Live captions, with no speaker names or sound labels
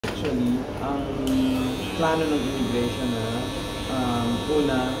actually, ang plano ng immigration na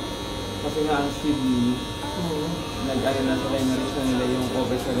una, kasi nga ang Sydney, nag-ano na sila, na-reach na nila yung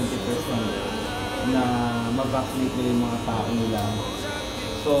over 70% na mag-vaccinate nila yung mga tao nila.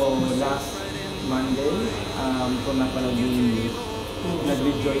 So, last Monday, kung napanood yung news,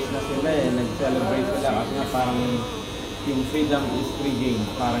 nag-rejoice na sila nag-celebrate sila kasi nga parang yung freedom is regained,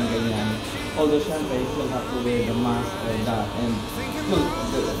 parang ganyan. Although syempre, you still have to wear the mask or that, and still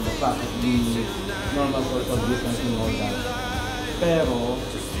the practice, the normal social distancing, all that. Pero,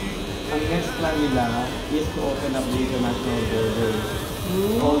 ang next plan nila is to open up the international borders.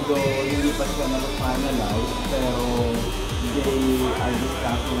 Although, hindi pa siya na-finalize, pero they are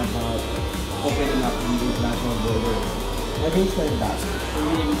discussing about opening up the international borders. Having said that,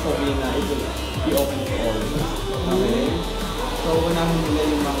 hindi ibig sabihin na it will be open to all. Okay? So, unahin nila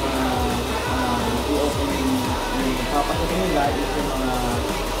yung mga i-opening, yung papasukin nila is yung mga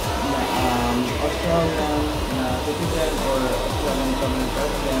Australian na citizen or Australian permanent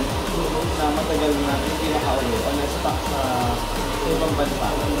resident na matagal na hindi nakauwi o na-stuck sa ibang bansa.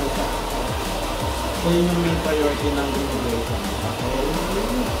 So, yun yung main priority ng immigration. Okay?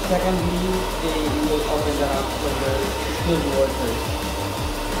 Secondly, they will open the house for the skilled workers.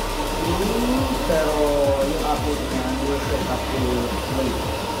 Pero yung update niya, we will still have to wait.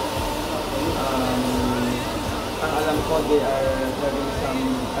 Ang alam ko, they are having some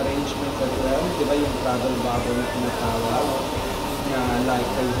arrangements as well. Diba yung travel bubble na tinatawag? Na like,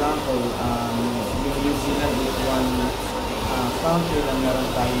 for example, yung New Zealand is one country na meron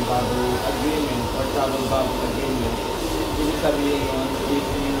tayong bubble agreement or travel bubble agreement. Ibig sabihin yun, if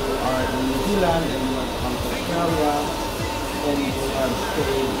you are in New Zealand and you want to come to Australia and you have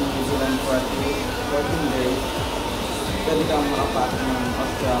stayed in New Zealand for at least 14 days, pwede kang makapasok ng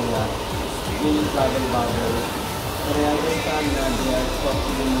Australia. Yun yung travel bubble. And I understand na they are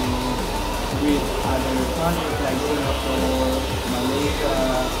talking with other countries like Singapore, Malaysia,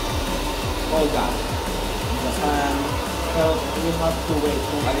 all that, Japan. So we have to wait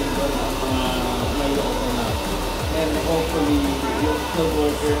kung alin doon ang mga may open up. And hopefully, yung skilled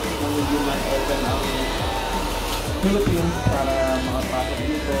workers na hindi man open ang Philippines para makapasok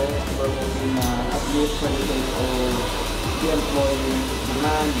dito, we're hoping na at least 20 days old the employee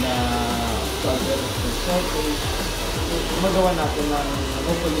demand na progress is certain. Magawa natin na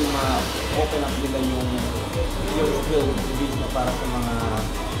hopefully ma-open up nila yung skilled visa para sa mga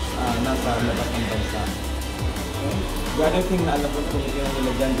nasa labas ng bansa. The other thing na alam ko kung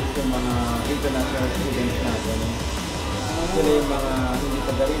nila dyan is yung mga international students natin. Sila yung mga hindi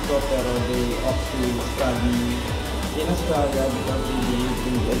taga rito pero they opt to study in Australia because they believe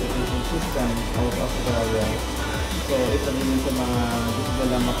in the education system of Australia. So isa din sa mga gusto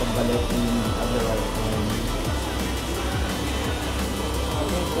nila makagbalik at the right time.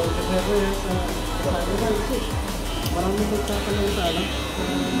 Maraming nagtatanong sa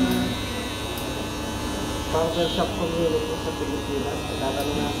Barbershop community sa Pilipinas.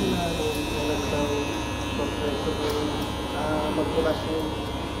 Tatanong na sila kung daw Proseso magbukas yung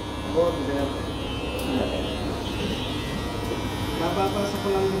border. Mababasa ko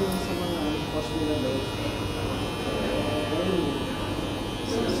lang din sa mga post nila doon.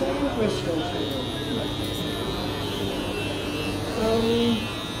 Same question sa iyo.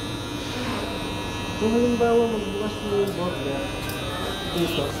 Kung halimbawa magbukas mo yung border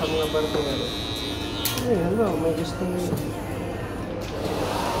dito sa mga barbero, may gustong dito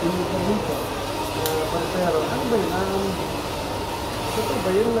dito barbero, ano ba yun? Ito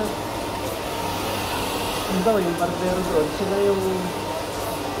ba yun na yung barbero doon, sila yung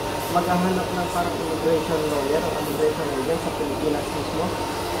maghahanap ng parang immigration lawyer o immigration agent sa Pilipinas mismo?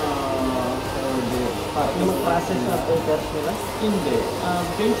 Para mag-process na papers nila? Hindi.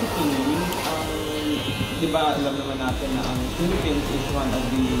 Basically, di ba alam naman natin na ang Philippines is one of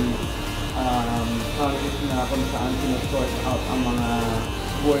the countries na kung saan sinusort out ang mga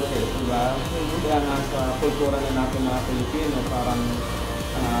workers, di ba? Kaya nga sa kultura na natin mga Pilipino, parang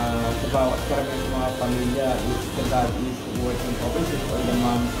sa bawat karamihan ng mga pamilya, is the dad is working overseas or the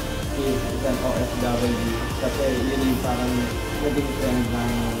mom is an OFW. Kasi yun yung parang naging trend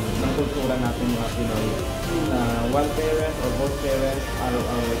ng kultura natin mga Pinoy. Na one parent or both parents are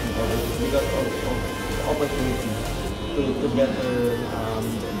working overseas because of opportunity to better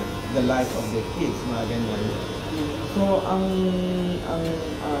the life of their kids, mga ganyan. So, ang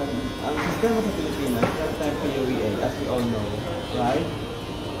sistema sa Pilipinas, meron tayong POEA, as we all know, right?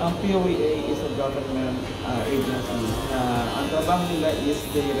 Ang POEA is a government agency na ang trabaho nila is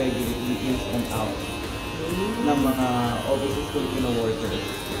they regulate the ins and outs ng mga overseas Filipino workers.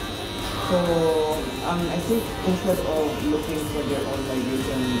 So, I think instead of looking for their own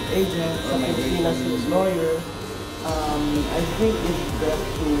migration agent, sa migration lawyer, I think it's best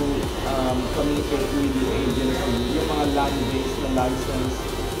to communicate with the agency, yung mga land-based na license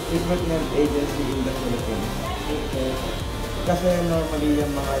recruitment agency in the Philippines. Okay. Kasi normally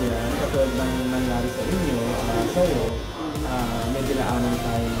yung mga yan, katulad ng nangyari sa inyo, sa'yo, may dinaanan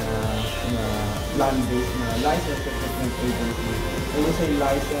tayo na land-based na license recruitment agency. When you say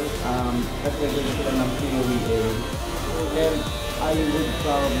license, accredited sila ng POEA. And I would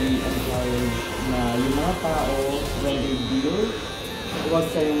probably encourage na yung mga tao, when they deal, huwag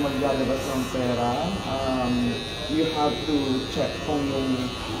kayong maglalabas ng pera. You have to check kung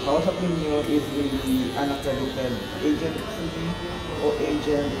yung kausap ninyo is really an accredited agency o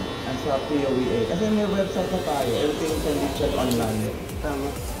agent at sa POEA. Kasi may website na tayo, everything can be checked online.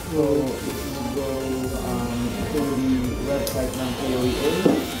 Tama. So, if you go to the website ng POEA,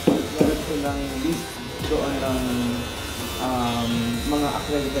 meron silang list doon ng mga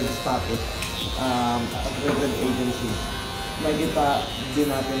accredited status, accredited agencies. Makikita din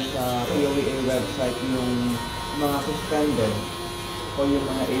natin sa POEA website yung mga suspended o yung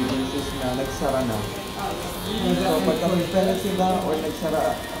mga agencies na nagsara na. So, pagka suspended sila or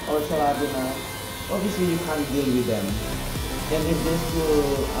nagsara or sarado na, obviously you can't deal with them. And if they're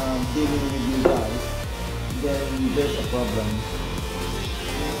still dealing with you guys, then there's a problem.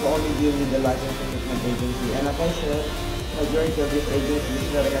 So only deal with the license recruitment agency. And as I said, majority of these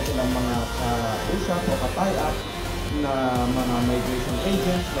agencies, meron na silang mga ka-usap o ka-tie-up na mga migration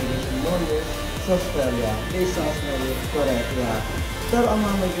agents, migration lawyers sa Australia. Based sa Australia. Correct, yeah. Pero ang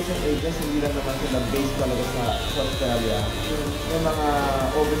mga migration agents, hindi lang naman sila based talaga sa Australia. May mga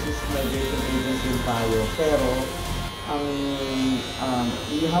overseas migration agents din tayo. Pero,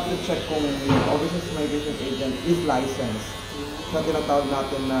 you have to check kung yung overseas migration agent is licensed na tinatawag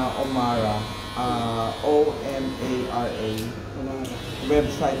natin na OMARA. OMARA.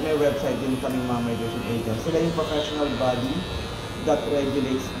 Website, may website din kaming mga migration agents. Sila yung professional body that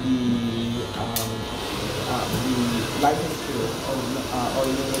regulates the licensure or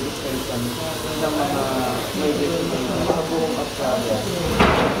yung registration ng mga migration agents sa buong Australia.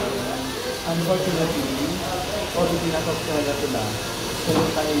 Unfortunately, obviously nasa Australia sila, so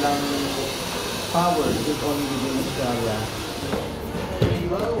yung kanilang power is only within Australia.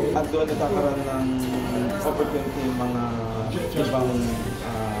 At doon nagkakaroon ng opportunity yung mga ibang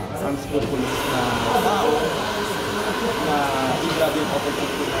unscrupulous na tao na i-grab yung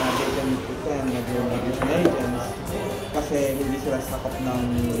opportunity na they can pretend na they're migration agents kasi hindi sila sakop ng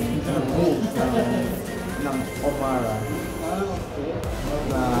rules ng OMARA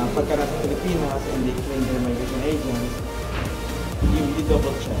na pagka nasa Pilipinas and they claim they're migration agents, you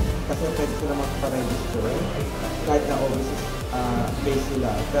double check kasi pwede sila magpa-register kahit na overseas base sila.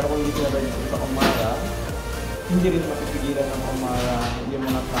 Pero kung hindi sila register sa OMARA, hindi rin mapipigilan ng OMARA yung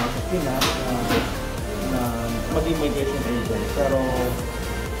mga tao sa Pinas na maging migration agent. Pero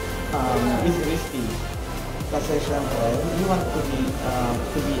it's risky kasi syempre you want to be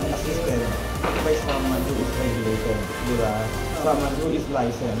assisted by someone who is regulated, diba? Someone who is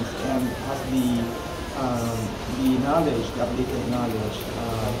licensed and has the knowledge, the updated knowledge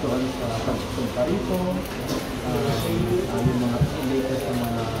doon sa pagpuntarito, yung mga latest na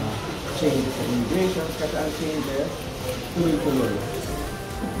mga changes sa immigration, kasi ang changes tuloy-tuloy.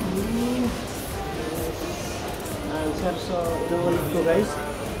 Sir, so inuulit ko guys,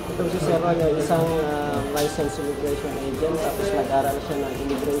 itong si Sir Ron yung isang licensed immigration agent, tapos nag-aral siya ng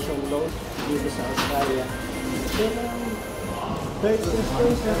immigration law dito sa Australia. Then, third sister,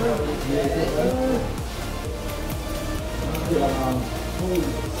 Sir Ron.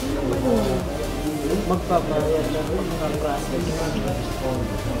 Magpabayad na magpa-process ng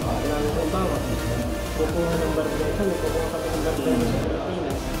kumbawa. Kukuha ng barbershop, kukuha kami ng barbershop sa Pilipinas.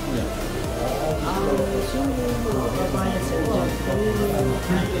 So, magpabayad sa inyo. Kami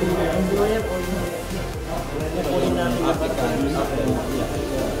yung employer o yung namin applicant.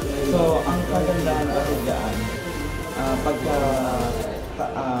 So, ang kagandahan kasi dyan, pagka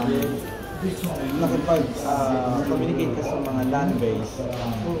nakipag-communicate ka sa mga land-based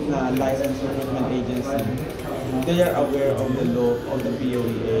na licensed recruitment agency, they are aware of the law of the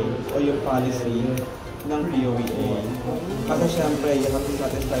POEA o yung policy ng POEA. Kasi syempre, you have to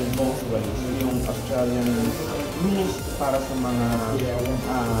satisfy both ways. Yung Australian rules para sa mga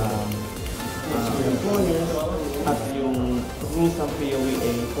employers at yung rules ng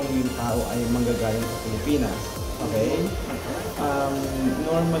POEA kung yung tao ay manggagaling sa Pilipinas. Okay?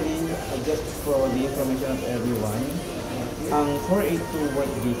 Normally, just for the information of everyone, ang 482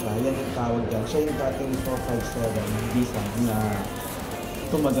 work visa, yan yung tawag dyan. Siya yung dating 457 visa na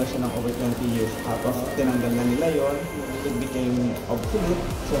tumagal siya ng over 20 years. Tapos tinanggal na nila yon, it became obsolete,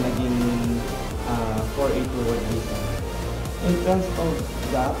 so naging 482 work visa. In terms of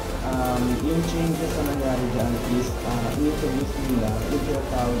that, yung changes na nangyari dyan is in-introduce nila yung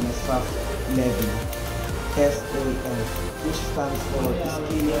tinatawag na soft levy, SAF, which stands for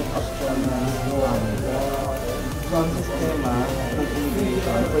Skilling Australian So ang sistema ng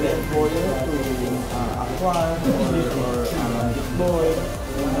immigration for the employer to acquire or deploy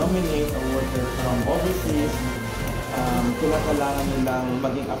and nominate a worker from overseas, kailangan nilang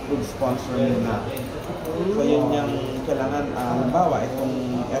maging approved sponsor nila. So yun yung kailangan, halimbawa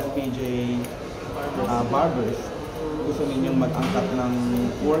itong FPJ barbers, gusto ninyong mag-angkat ng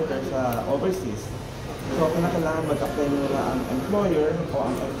worker sa overseas. So kailangan mag-apply nila ang employer o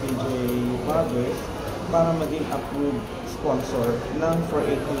ang FPJ barbers para maging approved sponsor ng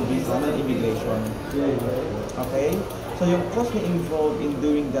 482 visa ng immigration. Okay? So yung cost na involved in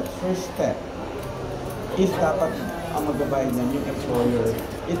doing that first step is dapat ang magbabayad niyan yung employer.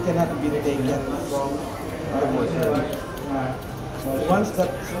 It cannot be taken from the worker. Once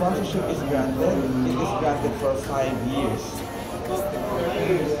that sponsorship is granted, it is granted for 5 years.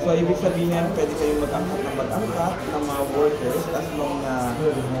 So ibig sabihin, pwede kayong mag-angkat ng mga workers as long na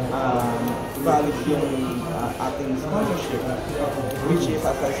valid yung ating sponsorship, which is,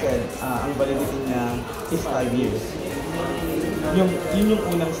 as I said, ang validity niya is 5 years. Yun yung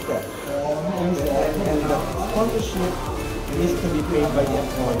unang step. And the sponsorship is to be paid by the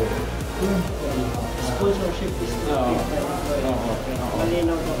employer. Sponsorship is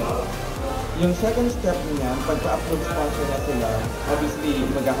malinaw po. Yung second step niyan, pagka-approved sponsor na sila, obviously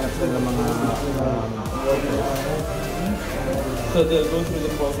maghahanap sila ng mga workers. So they'll go through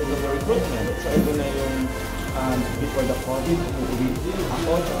the process of recruitment. So ito na yung before the COVID, uuwi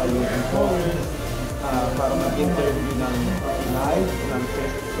ako at yung employers para mag-interview ng live, ng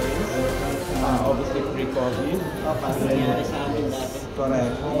face-to-face. Obviously pre-COVID. Parang nangyari sa amin dati.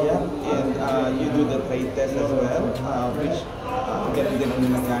 Correct. Yeah. And you do the trade test as well, which ganun din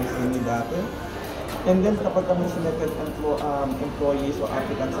ang nangyari sa inyo dati. And then kapag kami selected employees o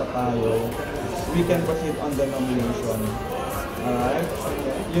applicants sa tayo, we can proceed on the nomination. Alright?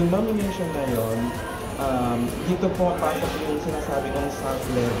 Yung nomination na yun, dito pumapasok yung sinasabi kong soft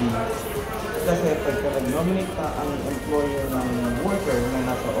levy. Kasi pagka nag-nominate ka ang employer ng worker na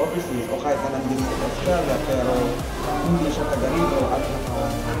nasa overseas o kahit na nandito sa Australia pero hindi siya taga rito at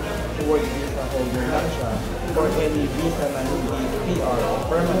naka-work visa holder lang siya or any visa na hindi PR o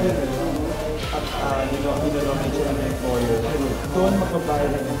permanent at inonominate siya ng employer, doon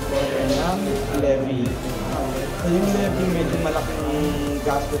magbabayad ng employer ng levy. So yung levy medyo malaking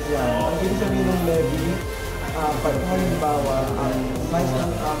gastos yan. Ang ibig sabihin ng levy, pag halimbawa ang size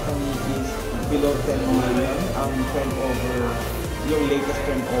ng company is below 10 million, ang turnover, yung latest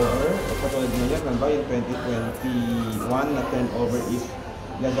turnover, o katulad nila, ba yung 2021 na turnover is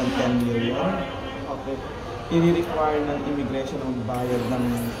less than 10 million. Okay. I-require ng immigration ng bayad ng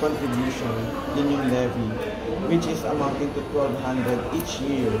contribution, yun yung levy, which is amounting to 1,200 each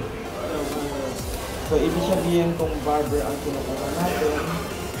year. So, ibig sabihin kung barber ang kinukuha natin,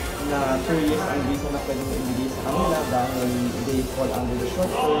 na 2 years ang visa na pwede mo ibigay sa kanila dahil they fall under the short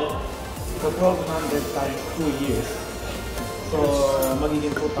term. So, 1,200 times 2 years. So,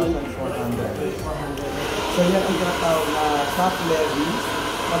 magiging 2,400. So, yan ang tinatawag na soft levy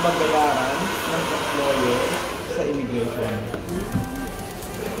na babayaran ng employer sa immigration.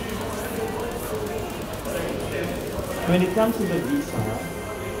 When it comes to the visa,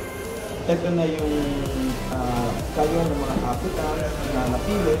 ito na yung kayo ng mga applicants na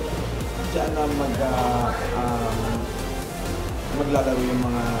napili, dyan na maglalaro yung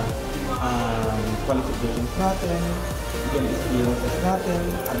mga qualifications natin, yung experiences natin,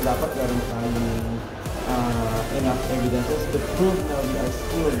 at dapat meron tayong enough evidences to prove na we are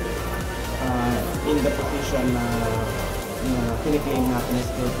skilled in the position na kiniklaim natin na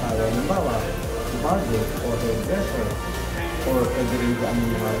skilled tayo. Halimbawa, barber or hairdresser, or pwede rin dyan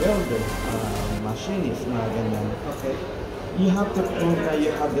yung mga welder, machinist, mga ganyan. Okay. You have to prove na you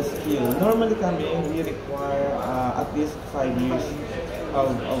have the skill. Normally kami, we require at least 5 years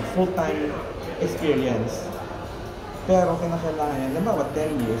of full-time experience. Pero kinakailangan yan, halimbawa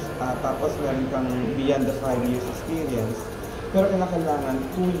 10 years, tapos meron kang beyond the 5 years experience. Pero kinakailangan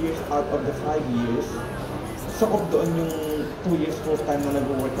 2 years out of the 5 years, sakop doon yung 2 years full-time na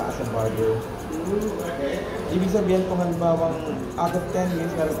nag-work ka as a barber. Ibig sabihin kung halimbawa out of 10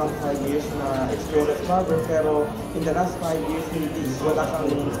 years, meron kang 5 years na experience as barber, pero in the last 5 years, hindi, wala kang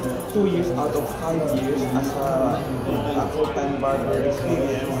 2 years out of 5 years as a full-time barber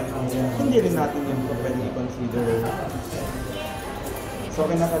experience, hindi rin natin yung pwede i-consider. So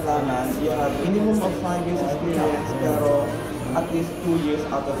kinakailangan, you have minimum of 5 years experience, pero at least 2 years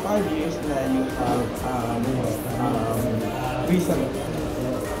out of 5 years na you have recent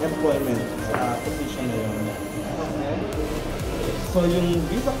employment sa position na yun. Okay? So yung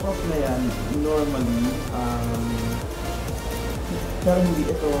visa cross na yan, normally, pero hindi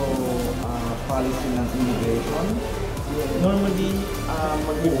ito policy ng immigration. Normally,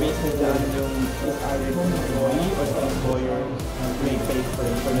 mag-base na dyan yung is either the employee or the employer may pay for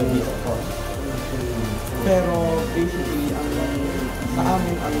the visa cost. Pero basically, sa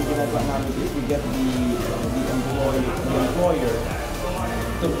amin, ang ginagawa namin is we get the employer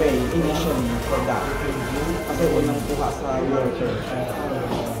to pay initially for that. Kasi unang kuha sa worker.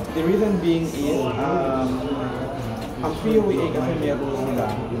 The reason being is, ang POA kasi may rules nila.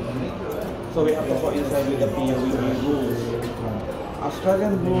 So we have to coincide with the POA rules.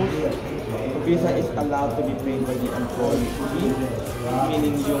 Australian rules, visa is allowed to be paid by the employee,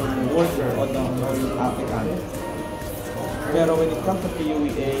 meaning yung worker or yung applicant. Pero when it comes to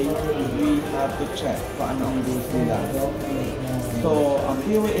POA, we have to check kung ano ang rules nila. So, ang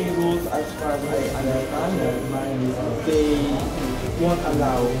POA rules, as far as I understand, they won't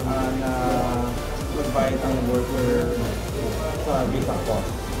allow na magbayad ang worker sa visa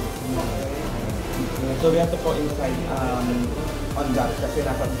cost. So we have to coincide on that kasi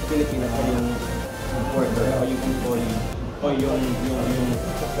nasa Pilipinas pa yung worker o yung employee o yung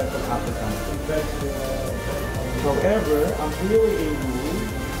successful applicant. However, ang POA rule,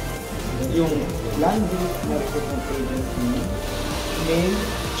 yung land-based na recruitment agency may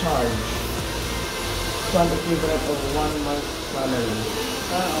charge some equivalent of 1 month's salary.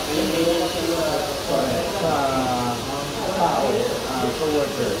 Sa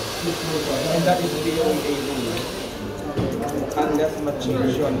worker. And that is POA rule. Unless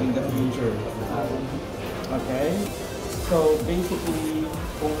ma-change yun in the future. Okay? So basically,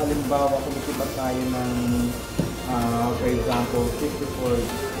 kung halimbawa kumikita tayo ng for example,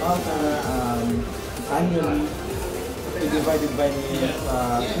 54,000 annually, divided by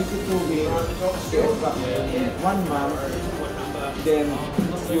 52 weeks, approximately 1 month, then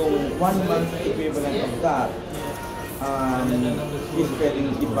yung 1 month equivalent of that is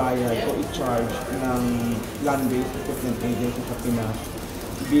pwedeng ibayad o i-charge ng land-based recruitment agency sa Pinas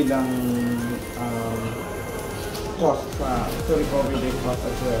bilang cost to recover their cost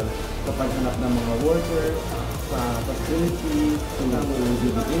as well sa paghanap ng mga workers, sa facility, to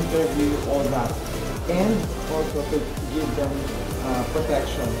do the interview, all that. And also to give them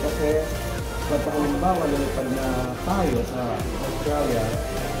protection. Kasi pag halimbawa lumipad na tayo sa Australia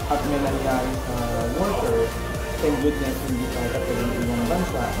at may nangyari sa worker, thank goodness hindi tayo katulad ng ibang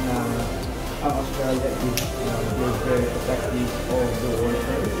bansa na ang Australia is very protective of the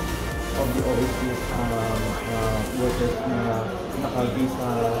workers, of the overseas workers na naka-visa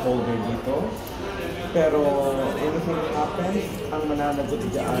holder dito. Pero anything happens, ang mananagot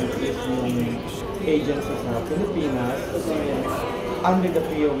dyan is yung agency sa Pilipinas under the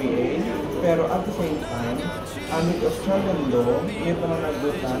POA, pero at the same time, under the Australian law, may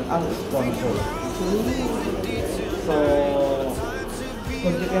pananagutan ang sponsor. So,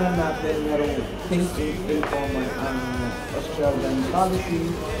 kung tignan natin, merong things in common ang Australian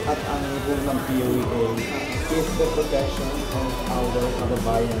policy at ang rule ng POA is the protection of our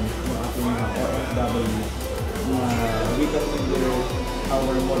kababayan, yung ating mga OFW, na we consider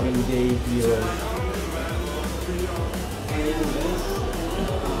our modern day heroes.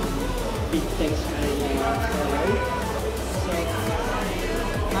 Big thanks for your right?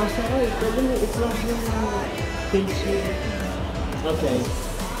 So, pwede mo i-flash yung page mo. Okay.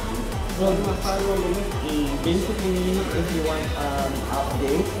 Well, basically, if you want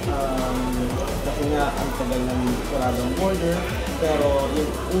update, kasi nga ang tagal ng saradong border, pero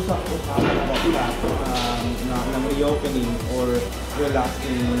yung usap-usapan about that, ng reopening or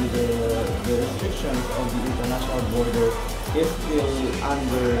relaxing the restrictions of the international border is still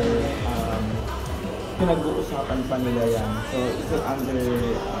under pinag-uusapan pa nila yan. So, it's still under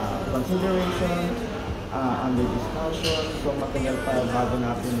consideration, under discussion, so matagal pa bago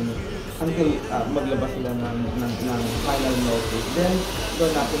natin until maglabas sila ng final notice. Then,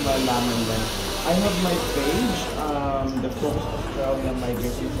 doon natin malalaman din. I have my page, the Proseso Australia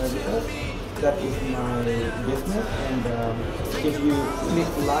Migration Services. That is my business, and if you click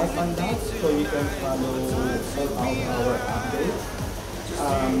like on that, so you can follow all our updates.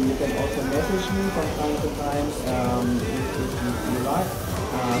 You can also message me from time to time if you like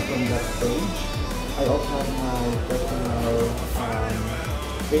from that page. I also have my personal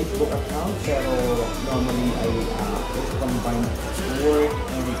Facebook account, pero normally I combine work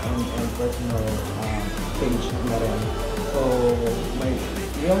and personal page na rin. So my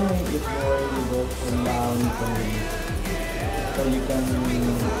real name is Roy from down so you can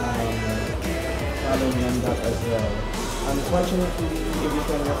follow me on that as well. Unfortunately, if you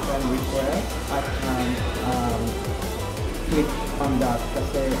send a friend request, I can't click on that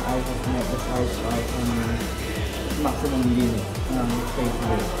kasi I have met the 5,000 maximum limit ng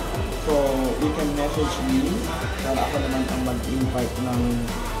Facebook. So, you can message me para ako naman ang mag-invite ng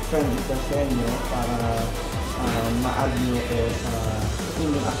friend request sa inyo para ma-add nyo ko sa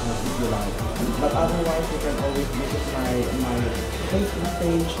inyong account if you like. But otherwise, you can always visit my Facebook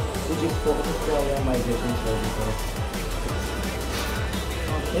page, which is for Australia Migration Services.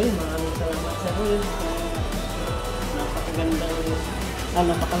 Okay, maraming salamat sa Roy.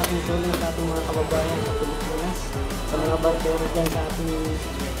 Napakalaking tulong sa ating mga kababayan sa Pilipinas. Sa mga barbero dyan sa ating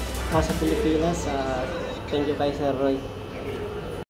nasa Pilipinas. Thank you kay Sir Roy.